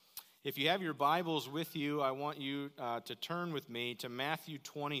If you have your Bibles with you, I want you to turn with me to Matthew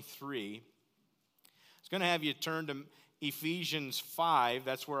 23. I was going to have you turn to Ephesians 5.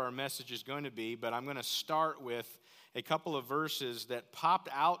 That's where our message is going to be, but I'm going to start with a couple of verses that popped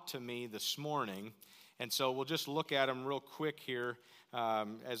out to me this morning, and so we'll just look at them real quick here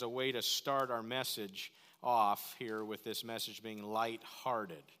as a way to start our message off here with this message being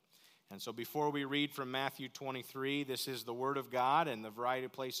light-hearted. And so before we read from Matthew 23, this is the Word of God, and the variety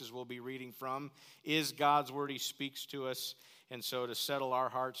of places we'll be reading from is God's Word. He speaks to us. And so to settle our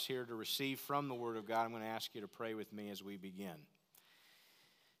hearts here to receive from the Word of God, I'm going to ask you to pray with me as we begin.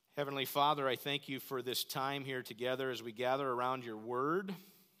 Heavenly Father, I thank you for this time here together as we gather around your Word.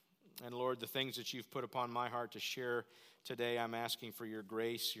 And Lord, the things that you've put upon my heart to share today, I'm asking for your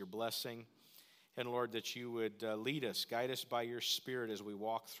grace, your blessing. And Lord, that you would lead us, guide us by your Spirit as we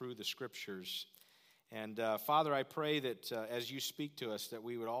walk through the Scriptures. And Father, I pray that as you speak to us, that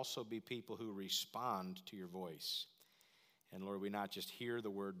we would also be people who respond to your voice. And Lord, we not just hear the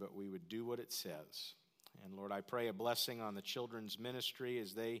word, but we would do what it says. And Lord, I pray a blessing on the children's ministry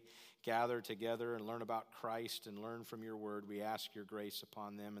as they gather together and learn about Christ and learn from your word. We ask your grace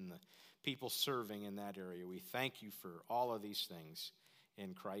upon them and the people serving in that area. We thank you for all of these things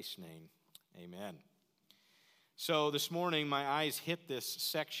in Christ's name. Amen. So this morning, my eyes hit this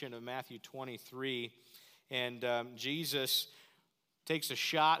section of Matthew 23, and Jesus takes a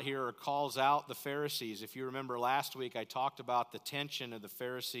shot here or calls out the Pharisees. If you remember last week, I talked about the tension of the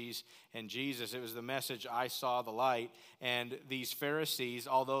Pharisees and Jesus. It was the message, I saw the light. And these Pharisees,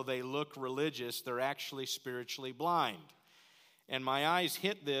 although they look religious, they're actually spiritually blind. And my eyes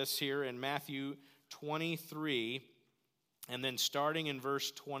hit this here in Matthew 23, and then starting in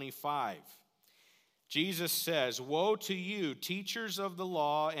verse 25. Jesus says, "Woe to you, teachers of the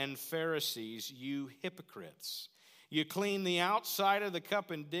law and Pharisees, you hypocrites! You clean the outside of the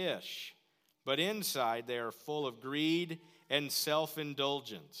cup and dish, but inside they are full of greed and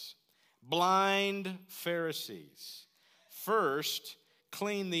self-indulgence. Blind Pharisees! First,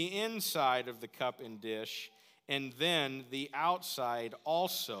 clean the inside of the cup and dish, and then the outside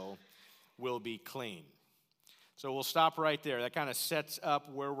also will be clean." So we'll stop right there. That kind of sets up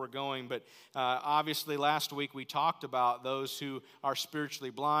where we're going. But obviously last week we talked about those who are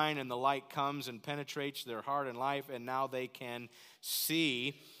spiritually blind and the light comes and penetrates their heart and life and now they can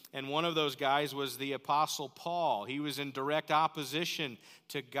see. And one of those guys was the Apostle Paul. He was in direct opposition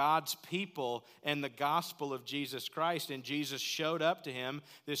to God's people and the gospel of Jesus Christ. And Jesus showed up to him,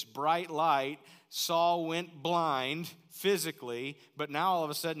 this bright light. Saul went blind physically, but now all of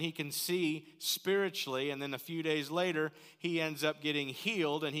a sudden he can see spiritually. And then a few days later, he ends up getting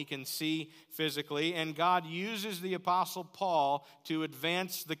healed and he can see physically. And God uses the Apostle Paul to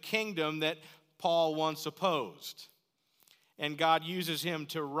advance the kingdom that Paul once opposed. And God uses him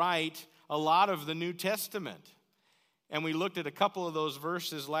to write a lot of the New Testament. And we looked at a couple of those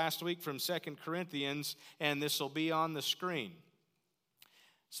verses last week from 2 Corinthians, and this will be on the screen.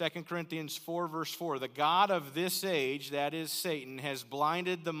 2 Corinthians 4, verse 4, "The God of this age, that is Satan, has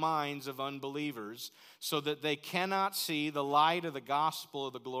blinded the minds of unbelievers so that they cannot see the light of the gospel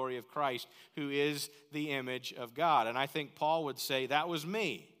of the glory of Christ, who is the image of God." And I think Paul would say, that was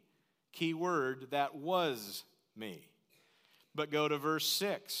me. Key word, that was me. But go to verse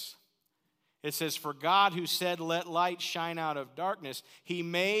 6. It says, "For God who said, 'Let light shine out of darkness,' he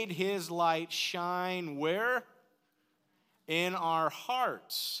made his light shine" where? In our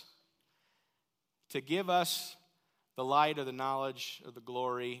hearts, to give us the light of the knowledge of the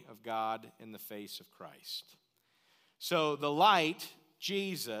glory of God in the face of Christ. So the light,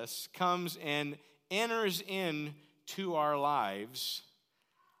 Jesus, comes and enters into our lives,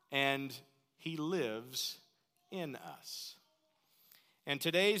 and he lives in us. And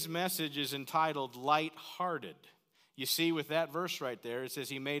today's message is entitled Light-Hearted. You see with that verse right there, it says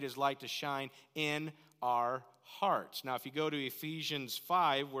he made his light to shine in our hearts. Now, if you go to Ephesians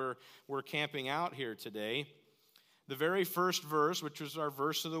 5, where we're camping out here today, the very first verse, which was our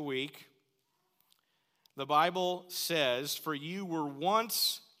verse of the week, the Bible says, "For you were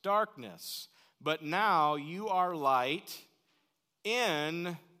once darkness, but now you are light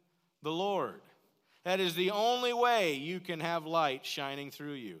in the Lord." That is the only way you can have light shining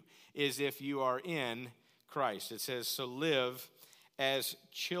through you, is if you are in Christ. It says, so live as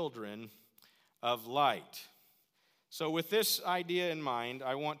children of light. So with this idea in mind,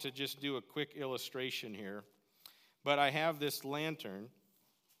 I want to just do a quick illustration here. But I have this lantern.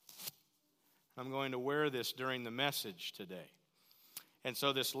 I'm going to wear this during the message today. And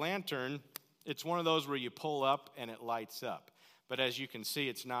so this lantern, it's one of those where you pull up and it lights up. But as you can see,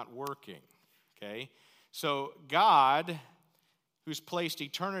 it's not working. Okay? So God who's placed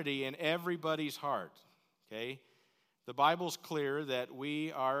eternity in everybody's heart, okay? The Bible's clear that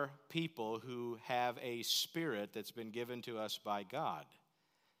we are people who have a spirit that's been given to us by God,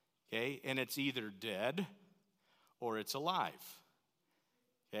 okay? And it's either dead or it's alive,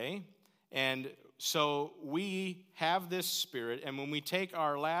 okay? And so we have this spirit, and when we take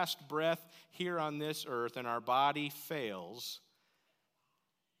our last breath here on this earth and our body fails,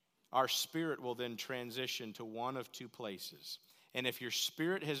 our spirit will then transition to one of two places. And if your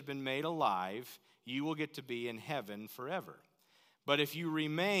spirit has been made alive, you will get to be in heaven forever. But if you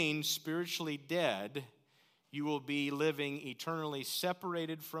remain spiritually dead, you will be living eternally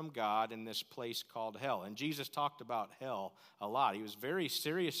separated from God in this place called hell. And Jesus talked about hell a lot. He was very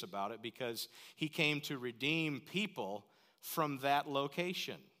serious about it because he came to redeem people from that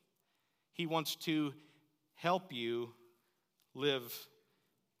location. He wants to help you live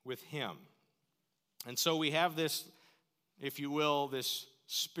with him. And so we have this, if you will, this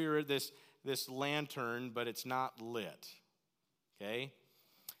spirit, this lantern, but it's not lit. Okay?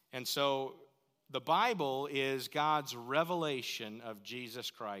 And so the Bible is God's revelation of Jesus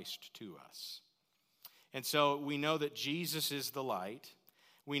Christ to us. And so we know that Jesus is the light.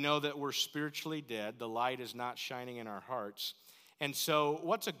 We know that we're spiritually dead. The light is not shining in our hearts. And so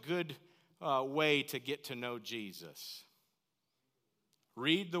what's a good way to get to know Jesus?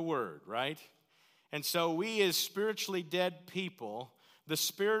 Read the Word, right? And so we as spiritually dead people, the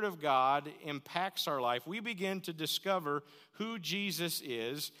Spirit of God impacts our life. We begin to discover who Jesus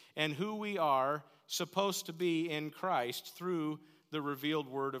is and who we are supposed to be in Christ through the revealed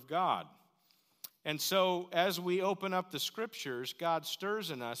Word of God. And so as we open up the Scriptures, God stirs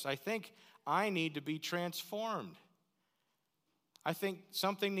in us. I think I need to be transformed. I think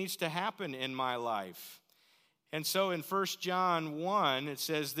something needs to happen in my life. And so in 1 John 1, it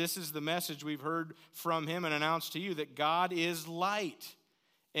says, this is the message we've heard from him and announced to you, that God is light,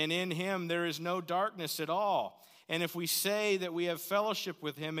 and in him there is no darkness at all. And if we say that we have fellowship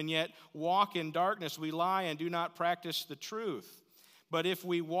with him and yet walk in darkness, we lie and do not practice the truth. But if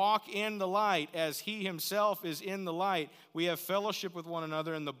we walk in the light as he himself is in the light, we have fellowship with one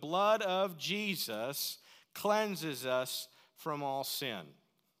another, and the blood of Jesus cleanses us from all sin.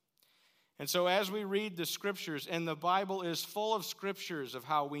 And so as we read the Scriptures, and the Bible is full of Scriptures of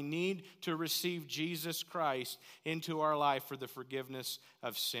how we need to receive Jesus Christ into our life for the forgiveness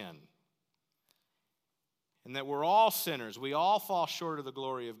of sin. And that we're all sinners. We all fall short of the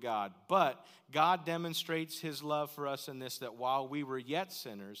glory of God. But God demonstrates his love for us in this, that while we were yet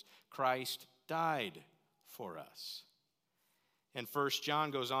sinners, Christ died for us. And 1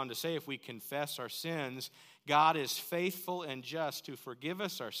 John goes on to say, if we confess our sins, God is faithful and just to forgive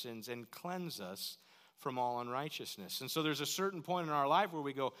us our sins and cleanse us from all unrighteousness. And so there's a certain point in our life where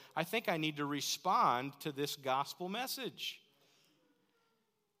we go, I think I need to respond to this gospel message.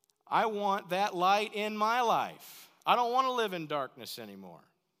 I want that light in my life. I don't want to live in darkness anymore.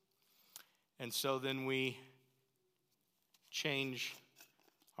 And so then we change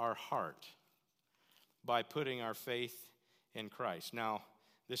our heart by putting our faith in Christ. Now,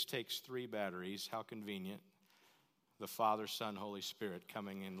 this takes 3 batteries. How convenient. The Father, Son, Holy Spirit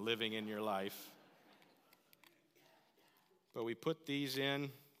coming and living in your life. But we put these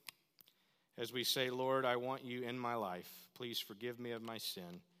in as we say, Lord, I want you in my life. Please forgive me of my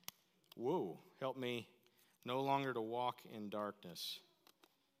sin. Whoa, help me no longer to walk in darkness,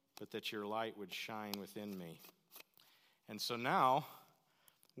 but that your light would shine within me. And so now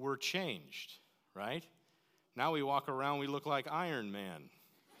we're changed, right? Now we walk around, we look like Iron Man,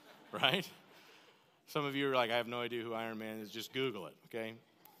 right? Some of you are like, I have no idea who Iron Man is. Just Google it, okay?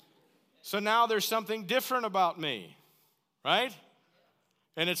 So now there's something different about me, right?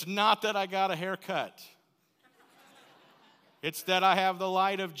 And it's not that I got a haircut. It's that I have the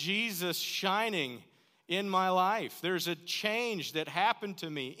light of Jesus shining in my life. There's a change that happened to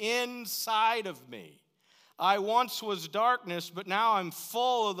me inside of me. I once was darkness, but now I'm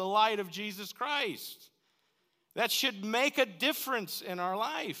full of the light of Jesus Christ. That should make a difference in our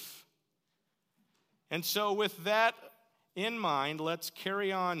life. And so with that in mind, let's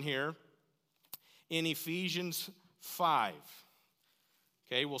carry on here in Ephesians 5.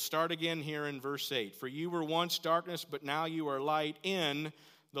 Okay, we'll start again here in verse 8. For you were once darkness, but now you are light in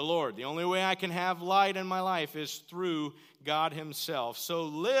the Lord. The only way I can have light in my life is through God himself. So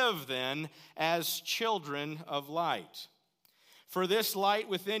live then as children of light. For this light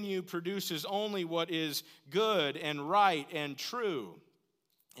within you produces only what is good and right and true,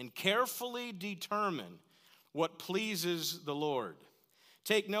 and carefully determine what pleases the Lord.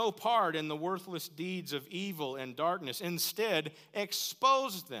 Take no part in the worthless deeds of evil and darkness. Instead,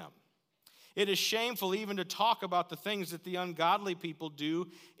 expose them. It is shameful even to talk about the things that the ungodly people do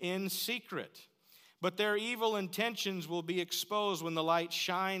in secret. But their evil intentions will be exposed when the light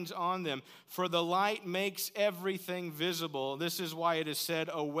shines on them. For the light makes everything visible. This is why it is said,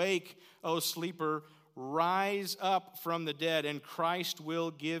 "Awake, O sleeper, rise up from the dead, and Christ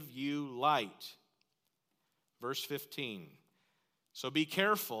will give you light." Verse 15. So be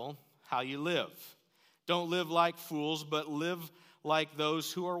careful how you live. Don't live like fools, but live like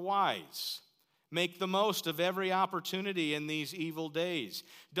those who are wise. Make the most of every opportunity in these evil days.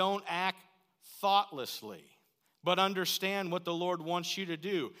 Don't act thoughtlessly, but understand what the Lord wants you to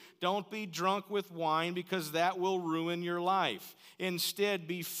do. Don't be drunk with wine, because that will ruin your life. Instead,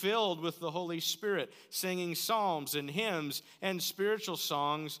 be filled with the Holy Spirit, singing psalms and hymns and spiritual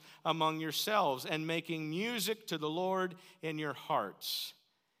songs among yourselves, and making music to the Lord in your hearts.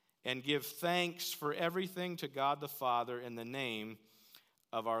 And give thanks for everything to God the Father in the name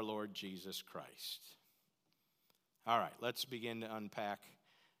of our Lord Jesus Christ. All right, let's begin to unpack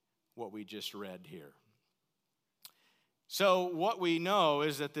what we just read here. So what we know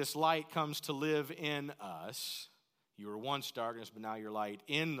is that this light comes to live in us. You were once darkness, but now you're light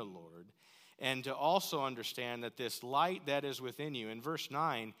in the Lord. And to also understand that this light that is within you, in verse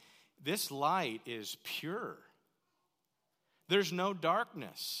 9, this light is pure. There's no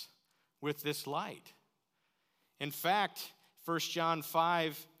darkness with this light. In fact, 1 John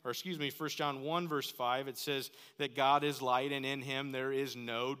 1 verse 5, it says that God is light and in him there is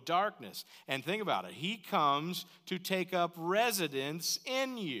no darkness. And think about it. He comes to take up residence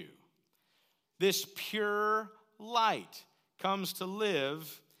in you. This pure light comes to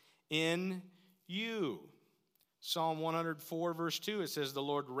live in you. Psalm 104 verse 2, it says, "The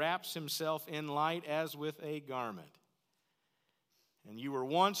Lord wraps himself in light as with a garment. And you were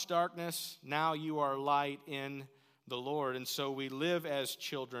once darkness, now you are light in the Lord." And so we live as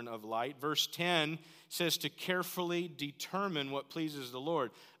children of light. Verse 10 says to carefully determine what pleases the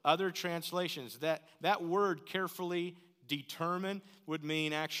Lord. Other translations, that word carefully determine would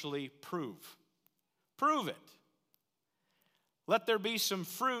mean actually prove. Prove it. Let there be some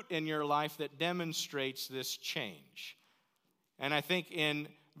fruit in your life that demonstrates this change. And I think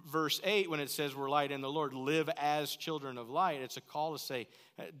in verse 8, when it says we're light in the Lord, live as children of light, it's a call to say,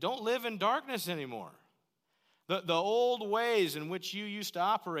 don't live in darkness anymore. The old ways in which you used to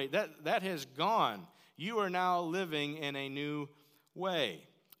operate, that has gone. You are now living in a new way.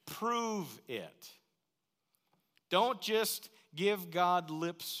 Prove it. Don't just give God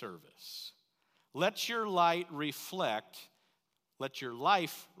lip service. Let your light reflect, let your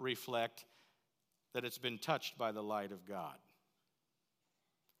life reflect that it's been touched by the light of God.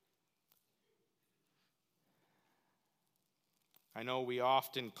 I know we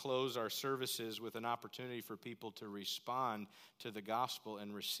often close our services with an opportunity for people to respond to the gospel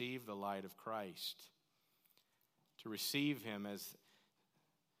and receive the light of Christ, to receive him as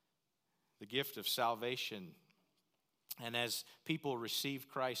the gift of salvation. And as people receive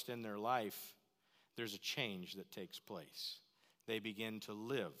Christ in their life, there's a change that takes place. They begin to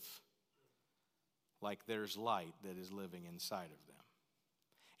live like there's light that is living inside of them.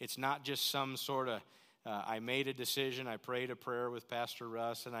 It's not just some sort of I made a decision, I prayed a prayer with Pastor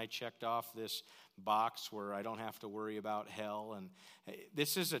Russ, and I checked off this box where I don't have to worry about hell. And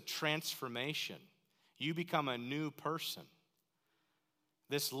this is a transformation. You become a new person.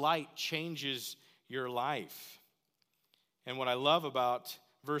 This light changes your life. And what I love about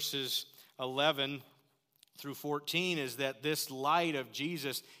verses 11 through 14 is that this light of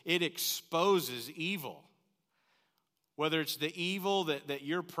Jesus, it exposes evil. Whether it's the evil that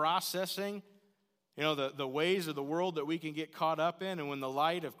you're processing, you know, the ways of the world that we can get caught up in. And when the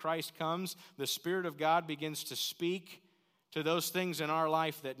light of Christ comes, the Spirit of God begins to speak to those things in our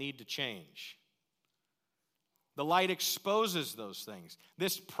life that need to change. The light exposes those things.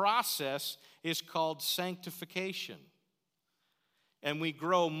 This process is called sanctification. And we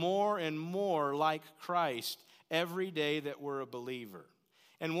grow more and more like Christ every day that we're a believer.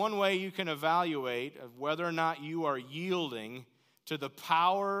 And one way you can evaluate whether or not you are yielding to the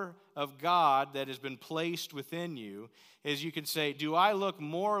power of God that has been placed within you is you can say, do I look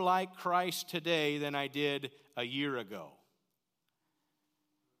more like Christ today than I did a year ago?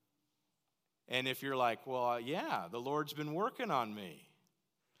 And if you're like, well, yeah, the Lord's been working on me.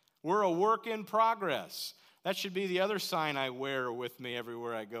 We're a work in progress. That should be the other sign I wear with me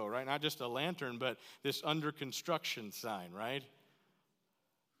everywhere I go, right? Not just a lantern, but this under construction sign, right?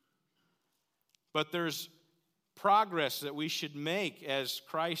 But there's progress that we should make as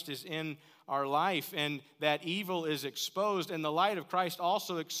Christ is in our life, and that evil is exposed. And the light of Christ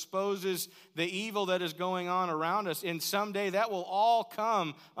also exposes the evil that is going on around us. And someday that will all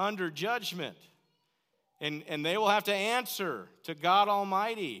come under judgment. And they will have to answer to God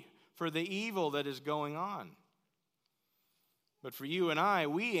Almighty for the evil that is going on. But for you and I,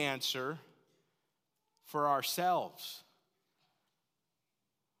 we answer for ourselves.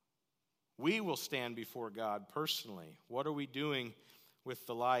 We will stand before God personally. What are we doing with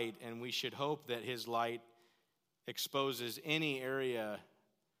the light? And we should hope that His light exposes any area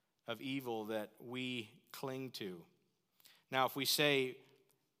of evil that we cling to. Now, if we say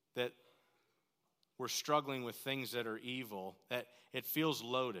that we're struggling with things that are evil, that it feels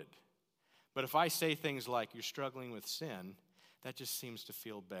loaded. But if I say things like you're struggling with sin, that just seems to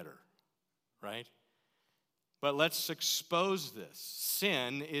feel better, right? But let's expose this.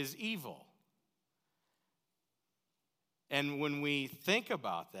 Sin is evil. And when we think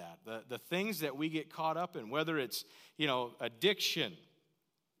about that, the things that we get caught up in, whether it's, addiction,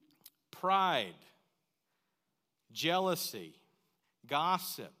 pride, jealousy,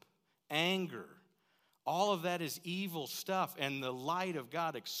 gossip, anger, all of that is evil stuff. And the light of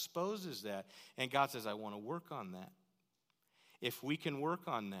God exposes that. And God says, I want to work on that. If we can work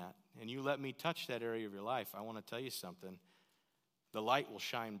on that, and you let me touch that area of your life, I want to tell you something. The light will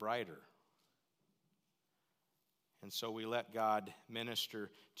shine brighter. And so we let God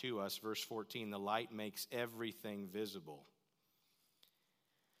minister to us. Verse 14, the light makes everything visible.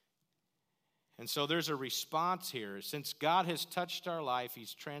 And so there's a response here. Since God has touched our life,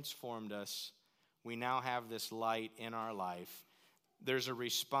 He's transformed us, we now have this light in our life. There's a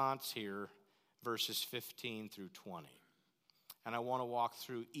response here, verses 15 through 20. And I want to walk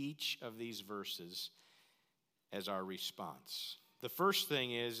through each of these verses as our response. The first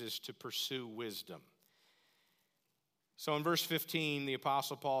thing is to pursue wisdom. So in verse 15, the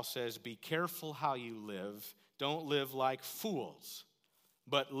Apostle Paul says, be careful how you live. Don't live like fools,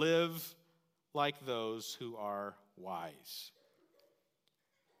 but live like those who are wise.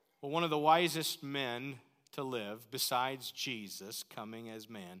 Well, one of the wisest men to live, besides Jesus coming as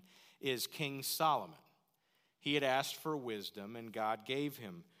man, is King Solomon. He had asked for wisdom, and God gave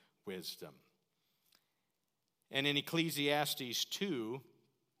him wisdom. And in Ecclesiastes 2,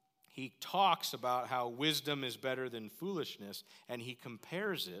 he talks about how wisdom is better than foolishness, and he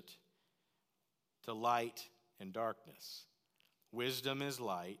compares it to light and darkness. Wisdom is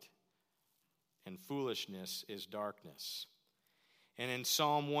light, and foolishness is darkness. And in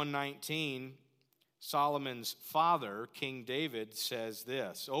Psalm 119, Solomon's father, King David, says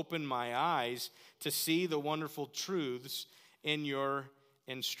this, open my eyes to see the wonderful truths in your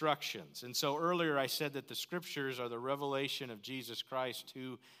instructions. And so earlier I said that the scriptures are the revelation of Jesus Christ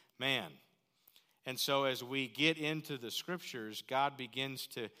to man. And so as we get into the scriptures, God begins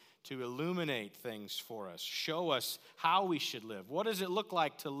to illuminate things for us, show us how we should live. What does it look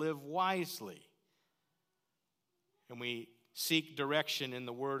like to live wisely? And we seek direction in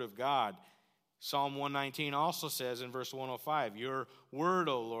the Word of God. Psalm 119 also says in verse 105, your word,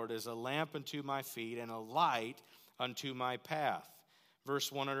 O Lord, is a lamp unto my feet and a light unto my path.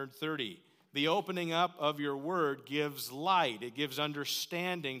 Verse 130, the opening up of your word gives light. It gives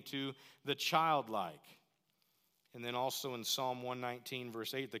understanding to the childlike. And then also in Psalm 119,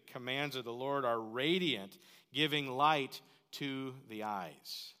 verse 8, the commands of the Lord are radiant, giving light to the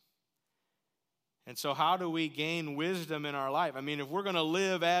eyes. And so how do we gain wisdom in our life? I mean, if we're going to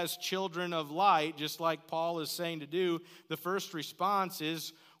live as children of light, just like Paul is saying to do, the first response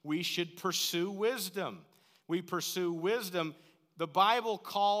is we should pursue wisdom. We pursue wisdom. The Bible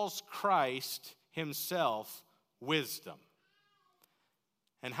calls Christ himself wisdom.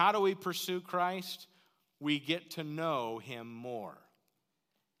 And how do we pursue Christ? We get to know him more.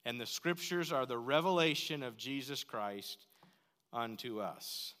 And the scriptures are the revelation of Jesus Christ unto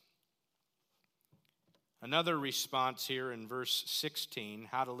us. Another response here in verse 16,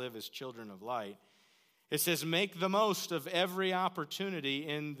 how to live as children of light. It says, make the most of every opportunity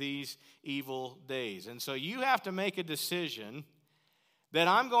in these evil days. And so you have to make a decision that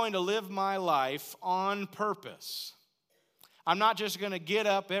I'm going to live my life on purpose. I'm not just going to get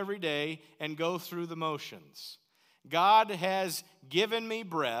up every day and go through the motions. God has given me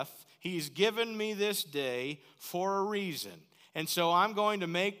breath. He's given me this day for a reason. And so I'm going to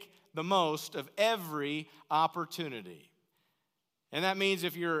make the most of every opportunity. And that means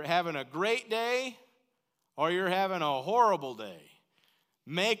if you're having a great day or you're having a horrible day,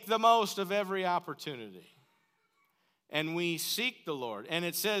 make the most of every opportunity. and we seek the Lord. And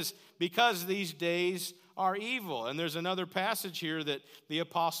it says, because these days are evil. And there's another passage here that the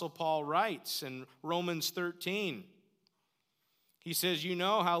Apostle Paul writes in Romans 13. He says, you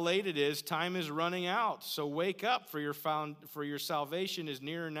know how late it is. Time is running out. So wake up, for your salvation is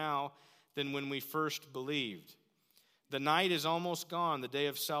nearer now than when we first believed. The night is almost gone. The day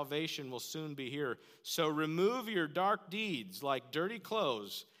of salvation will soon be here. So remove your dark deeds like dirty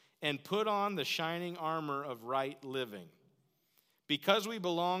clothes and put on the shining armor of right living. Because we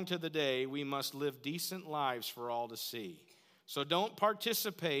belong to the day, we must live decent lives for all to see. So don't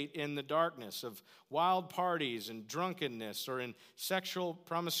participate in the darkness of wild parties and drunkenness, or in sexual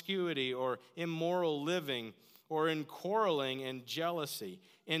promiscuity, or immoral living, or in quarreling and jealousy.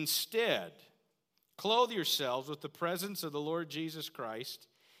 Instead, clothe yourselves with the presence of the Lord Jesus Christ,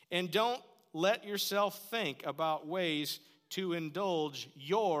 and don't let yourself think about ways to indulge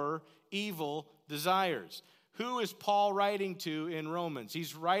your evil desires. Who is Paul writing to in Romans?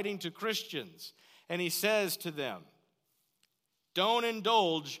 He's writing to Christians, and he says to them, don't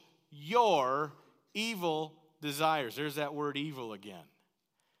indulge your evil desires. There's that word evil again.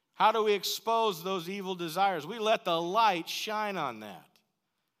 How do we expose those evil desires? We let the light shine on that.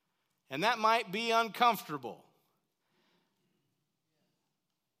 And that might be uncomfortable.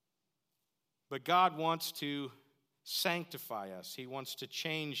 But God wants to sanctify us. He wants to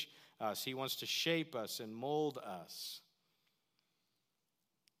change us. He wants to shape us and mold us.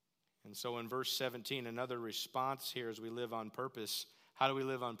 And so in verse 17, another response here as we live on purpose. How do we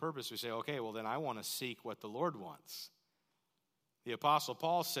live on purpose? We say, okay, well then I want to seek what the Lord wants. The Apostle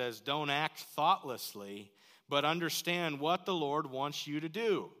Paul says, don't act thoughtlessly, but understand what the Lord wants you to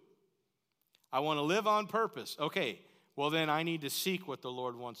do. I want to live on purpose. Okay, well then I need to seek what the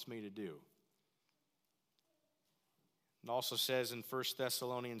Lord wants me to do. It also says in 1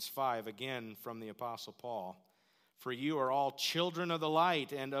 Thessalonians 5, again from the Apostle Paul, for you are all children of the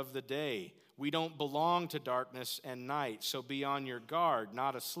light and of the day. We don't belong to darkness and night, so be on your guard,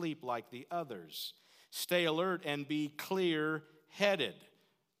 not asleep like the others. Stay alert and be clear-headed.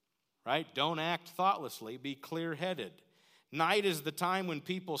 Right? Don't act thoughtlessly, be clear-headed. Night is the time when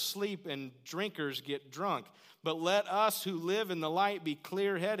people sleep and drinkers get drunk. But let us who live in the light be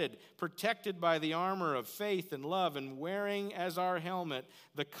clear-headed, protected by the armor of faith and love, and wearing as our helmet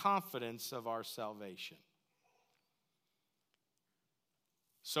the confidence of our salvation.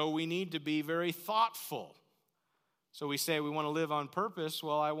 So we need to be very thoughtful. So we say we want to live on purpose.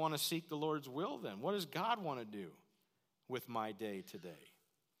 Well, I want to seek the Lord's will then. What does God want to do with my day today?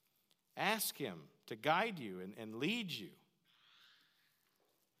 Ask Him to guide you and lead you.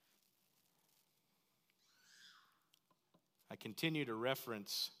 I continue to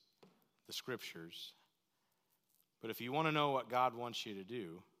reference the Scriptures. But if you want to know what God wants you to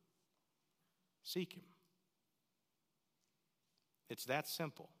do, seek Him. It's that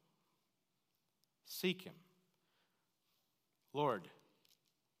simple. Seek Him. Lord,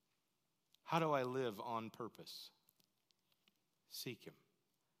 how do I live on purpose? Seek Him.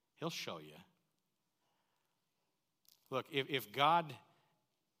 He'll show you. Look, if God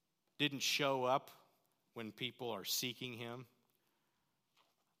didn't show up when people are seeking Him,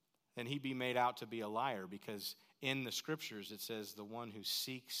 then He'd be made out to be a liar, because in the Scriptures it says the one who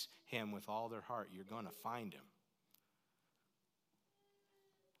seeks Him with all their heart, you're going to find Him.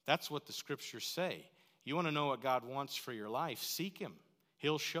 That's what the Scriptures say. You want to know what God wants for your life, seek Him.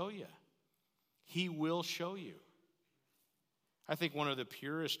 He'll show you. He will show you. I think one of the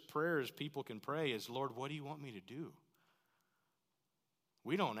purest prayers people can pray is, Lord, what do you want me to do?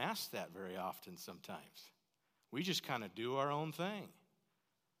 We don't ask that very often sometimes. We just kind of do our own thing.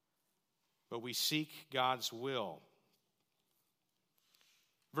 But we seek God's will.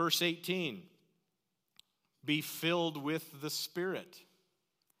 Verse 18, be filled with the Spirit.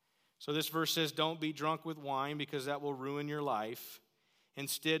 So this verse says, don't be drunk with wine, because that will ruin your life.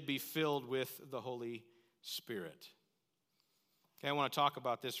 Instead, be filled with the Holy Spirit. Okay, I want to talk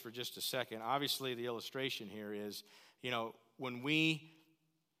about this for just a second. Obviously, the illustration here is, when we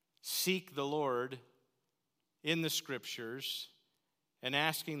seek the Lord in the Scriptures and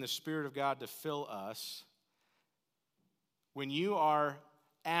asking the Spirit of God to fill us, when you are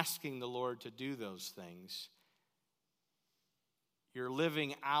asking the Lord to do those things, you're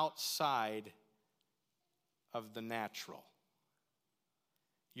living outside of the natural.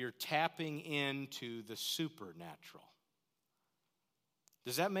 You're tapping into the supernatural.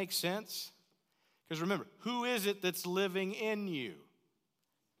 Does that make sense? Because remember, who is it that's living in you?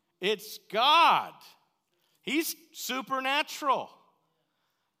 It's God. He's supernatural.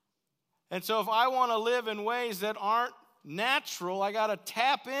 And so if I want to live in ways that aren't natural, I got to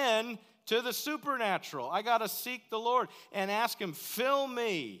tap in to the supernatural. I got to seek the Lord and ask Him, fill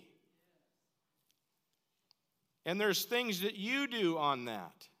me. And there's things that you do on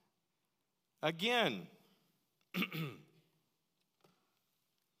that. Again,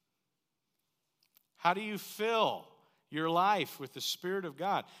 how do you fill your life with the Spirit of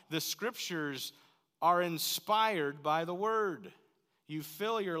God? The Scriptures are inspired by the Word. You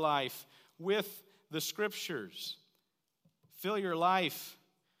fill your life with the Scriptures. Fill your life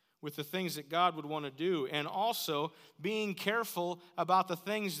with the things that God would want to do, and also being careful about the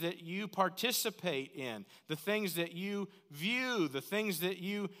things that you participate in, the things that you view, the things that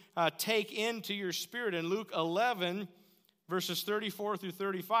you take into your spirit. In Luke 11, verses 34 through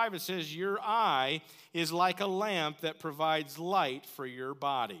 35, it says, your eye is like a lamp that provides light for your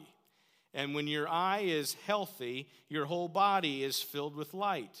body. And when your eye is healthy, your whole body is filled with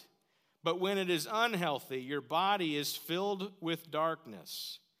light. But when it is unhealthy, your body is filled with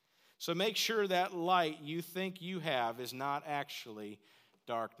darkness. So make sure that light you think you have is not actually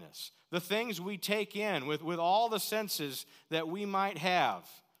darkness. The things we take in with all the senses that we might have,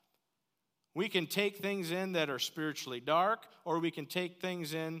 we can take things in that are spiritually dark, or we can take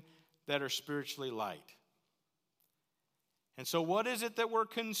things in that are spiritually light. And so what is it that we're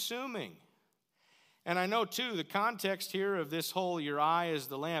consuming? And I know, too, the context here of this whole your eye is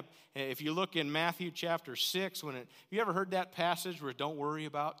the lamp, if you look in Matthew chapter 6, have you ever heard that passage where don't worry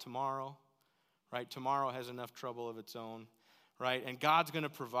about tomorrow, right? Tomorrow has enough trouble of its own, right? And God's going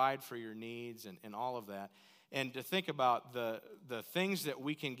to provide for your needs and all of that. And to think about the things that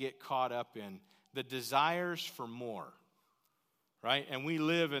we can get caught up in, the desires for more, right? And we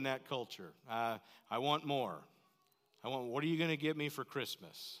live in that culture. I want more. What are you going to get me for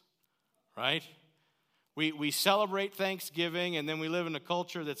Christmas, right? We celebrate Thanksgiving, and then we live in a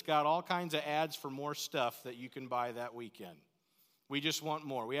culture that's got all kinds of ads for more stuff that you can buy that weekend. We just want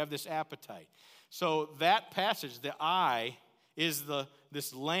more. We have this appetite. So that passage, the eye is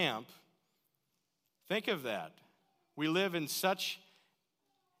this lamp. Think of that. We live in such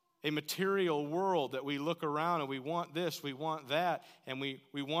a material world that we look around and we want this, we want that, and we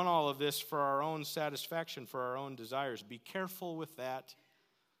want all of this for our own satisfaction, for our own desires. Be careful with that,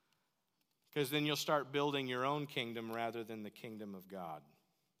 because then you'll start building your own kingdom rather than the kingdom of God.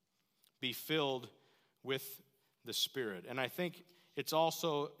 Be filled with the Spirit. And I think it's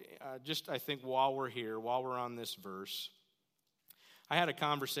also, while we're here, while we're on this verse, I had a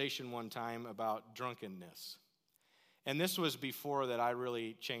conversation one time about drunkenness. And this was before that I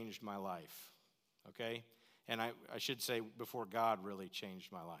really changed my life, okay? And I should say before God really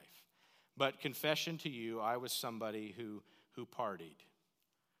changed my life. But confession to you, I was somebody who partied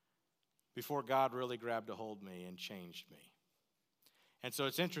before God really grabbed a hold of me and changed me. And so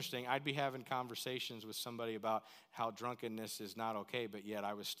it's interesting, I'd be having conversations with somebody about how drunkenness is not okay, but yet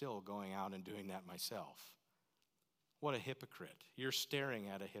I was still going out and doing that myself. What a hypocrite. You're staring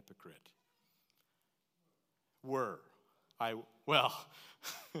at a hypocrite.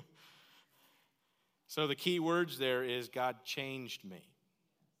 So the key words there is God changed me.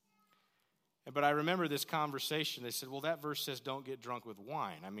 But I remember this conversation. They said, well, that verse says don't get drunk with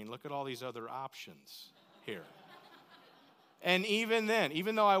wine. I mean, look at all these other options here. And even then,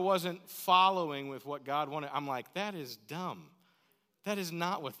 even though I wasn't following with what God wanted, I'm like, that is dumb. That is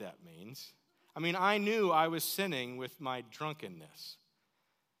not what that means. I mean, I knew I was sinning with my drunkenness.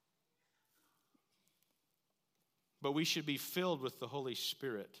 But we should be filled with the Holy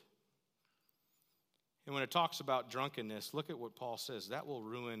Spirit. And when it talks about drunkenness, look at what Paul says. That will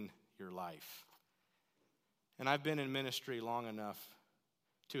ruin your life. And I've been in ministry long enough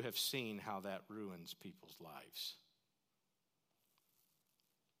to have seen how that ruins people's lives.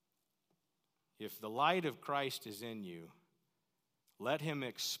 If the light of Christ is in you, let him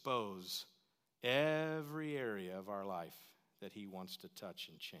expose every area of our life that he wants to touch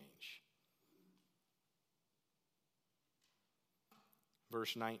and change.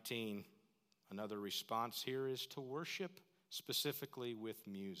 Verse 19, another response here is to worship specifically with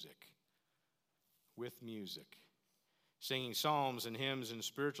music. With music. Singing psalms and hymns and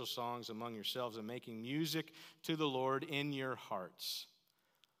spiritual songs among yourselves and making music to the Lord in your hearts.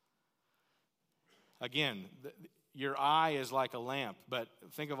 Again, your eye is like a lamp, but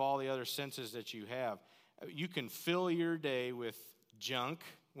think of all the other senses that you have. You can fill your day with junk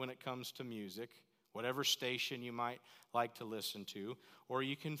when it comes to music, whatever station you might like to listen to, or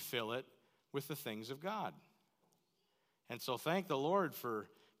you can fill it with the things of God. And so thank the Lord for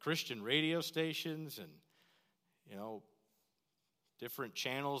Christian radio stations and, different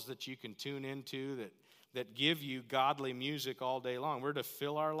channels that you can tune into that give you godly music all day long. We're to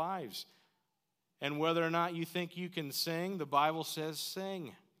fill our lives. And whether or not you think you can sing, the Bible says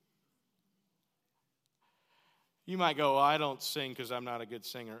sing. You might go, well, I don't sing because I'm not a good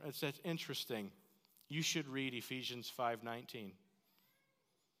singer. It's interesting. You should read Ephesians 5:19.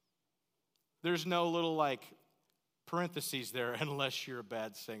 There's no little like parentheses there, unless you're a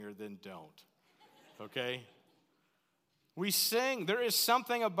bad singer, then don't. Okay? We sing. There is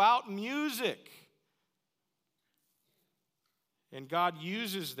something about music. And God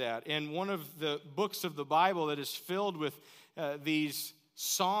uses that. And one of the books of the Bible that is filled with these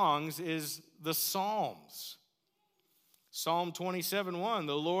songs is the Psalms. Psalm 27:1,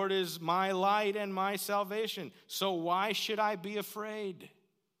 the Lord is my light and my salvation, so why should I be afraid?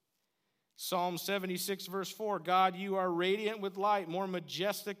 Psalm 76 verse 4, God, you are radiant with light, more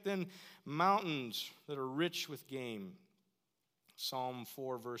majestic than mountains that are rich with game. Psalm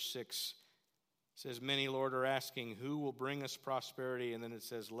 4 verse 6 says, many, Lord, are asking, who will bring us prosperity? And then it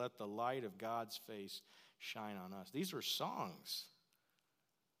says, let the light of God's face shine on us. These are songs.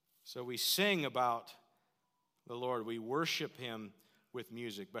 So we sing about the Lord. We worship him with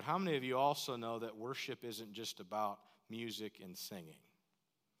music. But how many of you also know that worship isn't just about music and singing?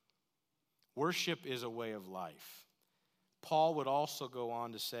 Worship is a way of life. Paul would also go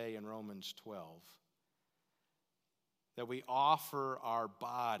on to say in Romans 12 that we offer our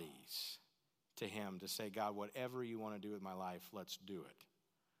bodies to him to say, God, whatever you want to do with my life, let's do it.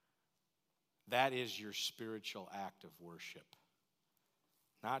 That is your spiritual act of worship,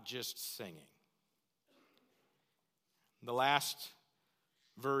 not just singing. The last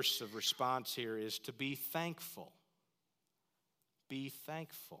verse of response here is to be thankful. Be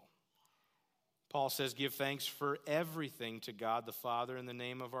thankful. Paul says, give thanks for everything to God the Father in the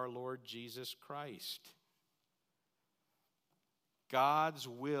name of our Lord Jesus Christ. God's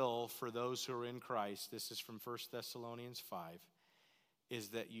will for those who are in Christ, this is from 1 Thessalonians 5, is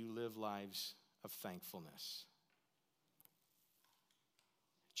that you live lives of thankfulness.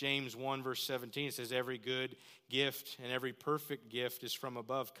 James 1 verse 17 says, every good gift and every perfect gift is from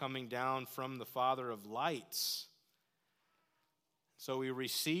above, coming down from the Father of lights. So we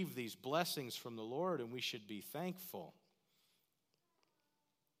receive these blessings from the Lord, and we should be thankful.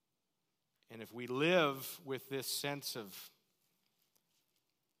 And if we live with this sense of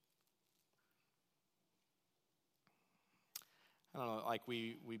I don't know, like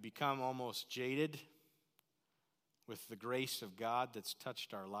we become almost jaded with the grace of God that's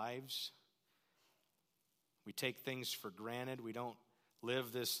touched our lives. We take things for granted. We don't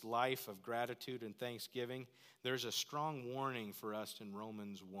live this life of gratitude and thanksgiving. There's a strong warning for us in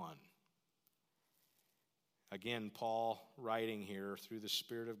Romans 1. Again, Paul writing here through the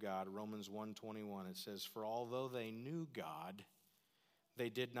Spirit of God, Romans 1:21, it says, for although they knew God, they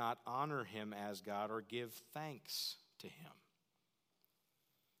did not honor him as God or give thanks to him.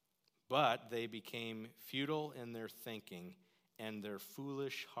 But they became futile in their thinking, and their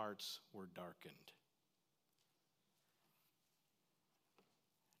foolish hearts were darkened.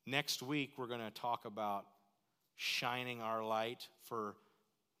 Next week, we're going to talk about shining our light for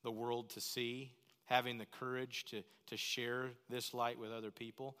the world to see, having the courage to share this light with other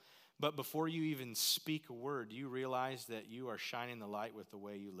people. But before you even speak a word, do you realize that you are shining the light with the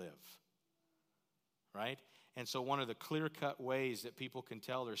way you live? Right? And so one of the clear-cut ways that people can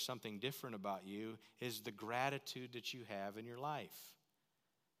tell there's something different about you is the gratitude that you have in your life.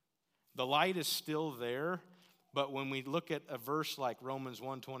 The light is still there, but when we look at a verse like Romans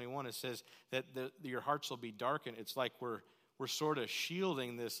 1:21, it says that your hearts will be darkened. It's like we're sort of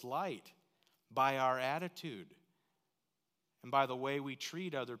shielding this light by our attitude and by the way we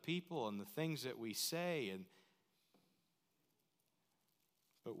treat other people and the things that we say.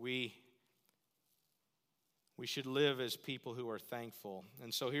 But we should live as people who are thankful.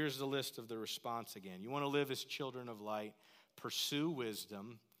 And so here's the list of the response again. You want to live as children of light, pursue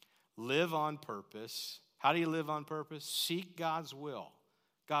wisdom, live on purpose. How do you live on purpose? Seek God's will.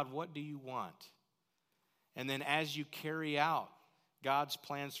 God, what do you want? And then as you carry out God's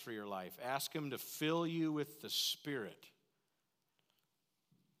plans for your life, ask him to fill you with the Spirit.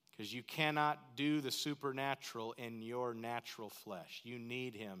 Because you cannot do the supernatural in your natural flesh. You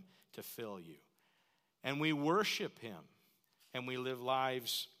need him to fill you. And we worship him, and we live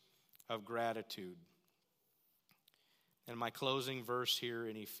lives of gratitude. And my closing verse here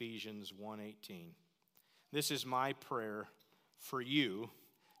in Ephesians 1:18. This is my prayer for you,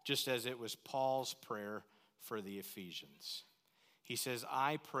 just as it was Paul's prayer for the Ephesians. He says,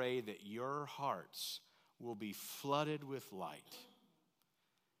 I pray that your hearts will be flooded with light.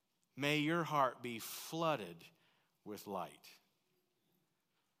 May your heart be flooded with light.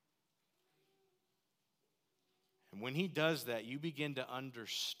 And when he does that, you begin to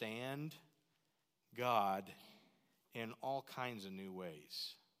understand God in all kinds of new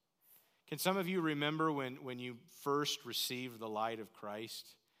ways. Can some of you remember when you first received the light of Christ?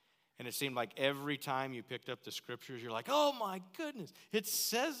 And it seemed like every time you picked up the scriptures, you're like, oh my goodness, it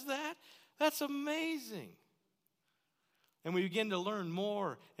says that? That's amazing. And we begin to learn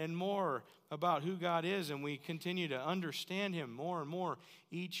more and more about who God is, and we continue to understand him more and more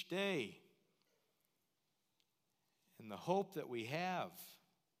each day. And the hope that we have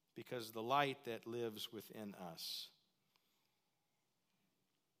because of the light that lives within us.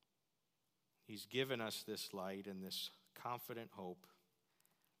 He's given us this light and this confident hope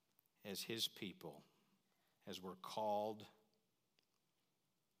as his people, as we're called.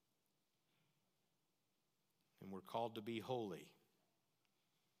 And we're called to be holy.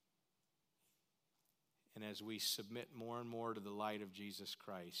 And as we submit more and more to the light of Jesus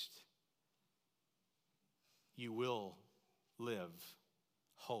Christ, you will live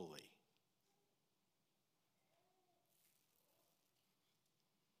holy.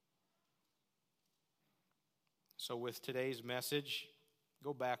 So with today's message,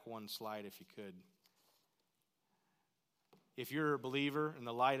 go back one slide if you could. If you're a believer and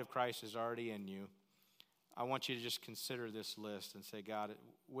the light of Christ is already in you, I want you to just consider this list and say, God,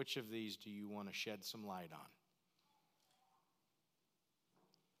 which of these do you want to shed some light on?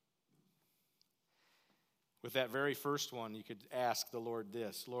 With that very first one, you could ask the Lord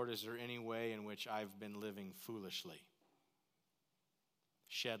this: Lord, is there any way in which I've been living foolishly?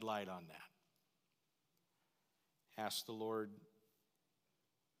 Shed light on that. Ask the Lord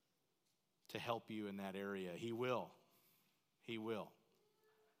to help you in that area. He will. He will.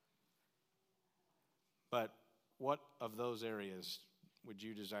 But what of those areas would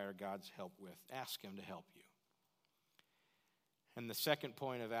you desire God's help with? Ask him to help you. And the second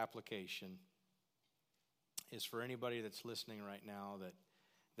point of application is for anybody that's listening right now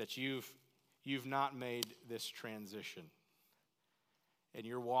that you've not made this transition. And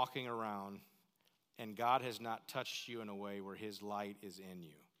you're walking around and God has not touched you in a way where his light is in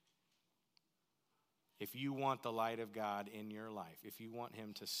you. If you want the light of God in your life, if you want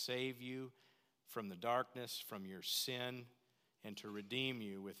him to save you from the darkness, from your sin, and to redeem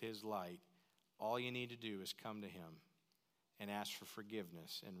you with his light, all you need to do is come to him and ask for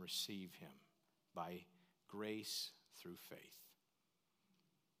forgiveness and receive him by grace through faith.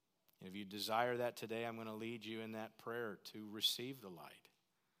 And if you desire that today, I'm going to lead you in that prayer to receive the light.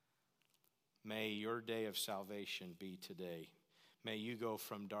 May your day of salvation be today. May you go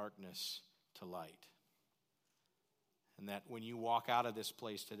from darkness to light. And that when you walk out of this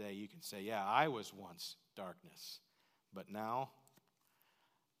place today, you can say, yeah, I was once darkness, but now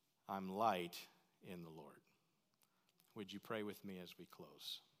I'm light in the Lord. Would you pray with me as we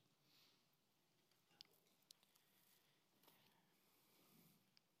close?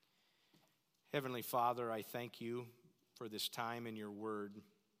 Heavenly Father, I thank you for this time in your word.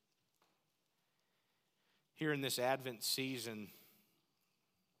 Here in this Advent season,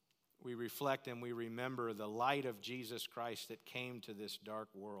 we reflect and we remember the light of Jesus Christ that came to this dark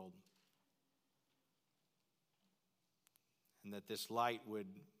world. And that this light would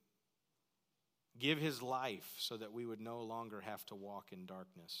give his life so that we would no longer have to walk in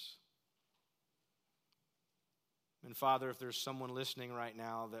darkness. And Father, if there's someone listening right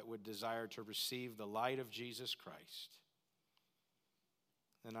now that would desire to receive the light of Jesus Christ,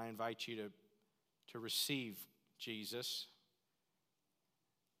 then I invite you to receive Jesus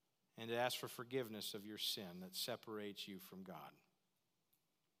and to ask for forgiveness of your sin that separates you from God.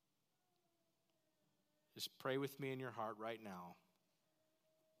 Just pray with me in your heart right now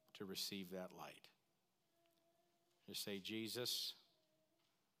to receive that light. Just say, Jesus,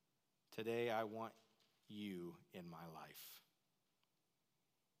 today I want you in my life.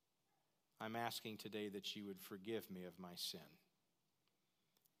 I'm asking today that you would forgive me of my sin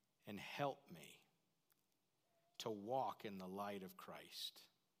and help me to walk in the light of Christ.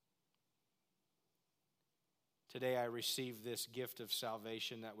 Today I receive this gift of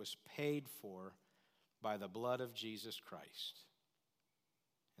salvation that was paid for by the blood of Jesus Christ.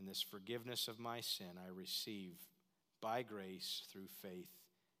 And this forgiveness of my sin I receive by grace through faith.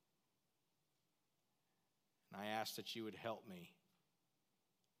 And I ask that you would help me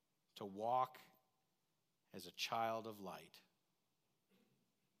to walk as a child of light,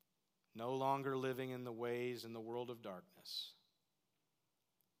 no longer living in the ways in the world of darkness,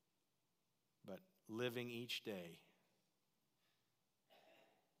 but living each day,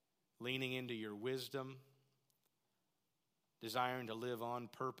 leaning into your wisdom, desiring to live on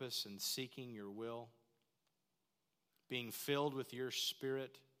purpose and seeking your will, being filled with your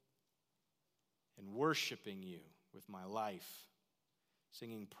Spirit, and worshiping you with my life,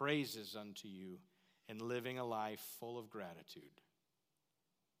 singing praises unto you, and living a life full of gratitude.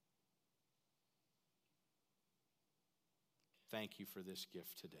 thank you for this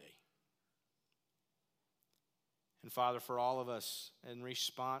gift today. And Father, for all of us, in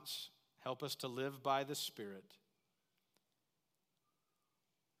response, help us to live by the Spirit.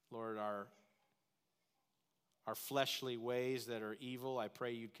 Lord, our fleshly ways that are evil, I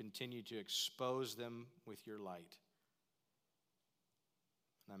pray you'd continue to expose them with your light.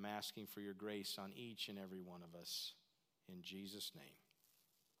 And I'm asking for your grace on each and every one of us. In Jesus' name.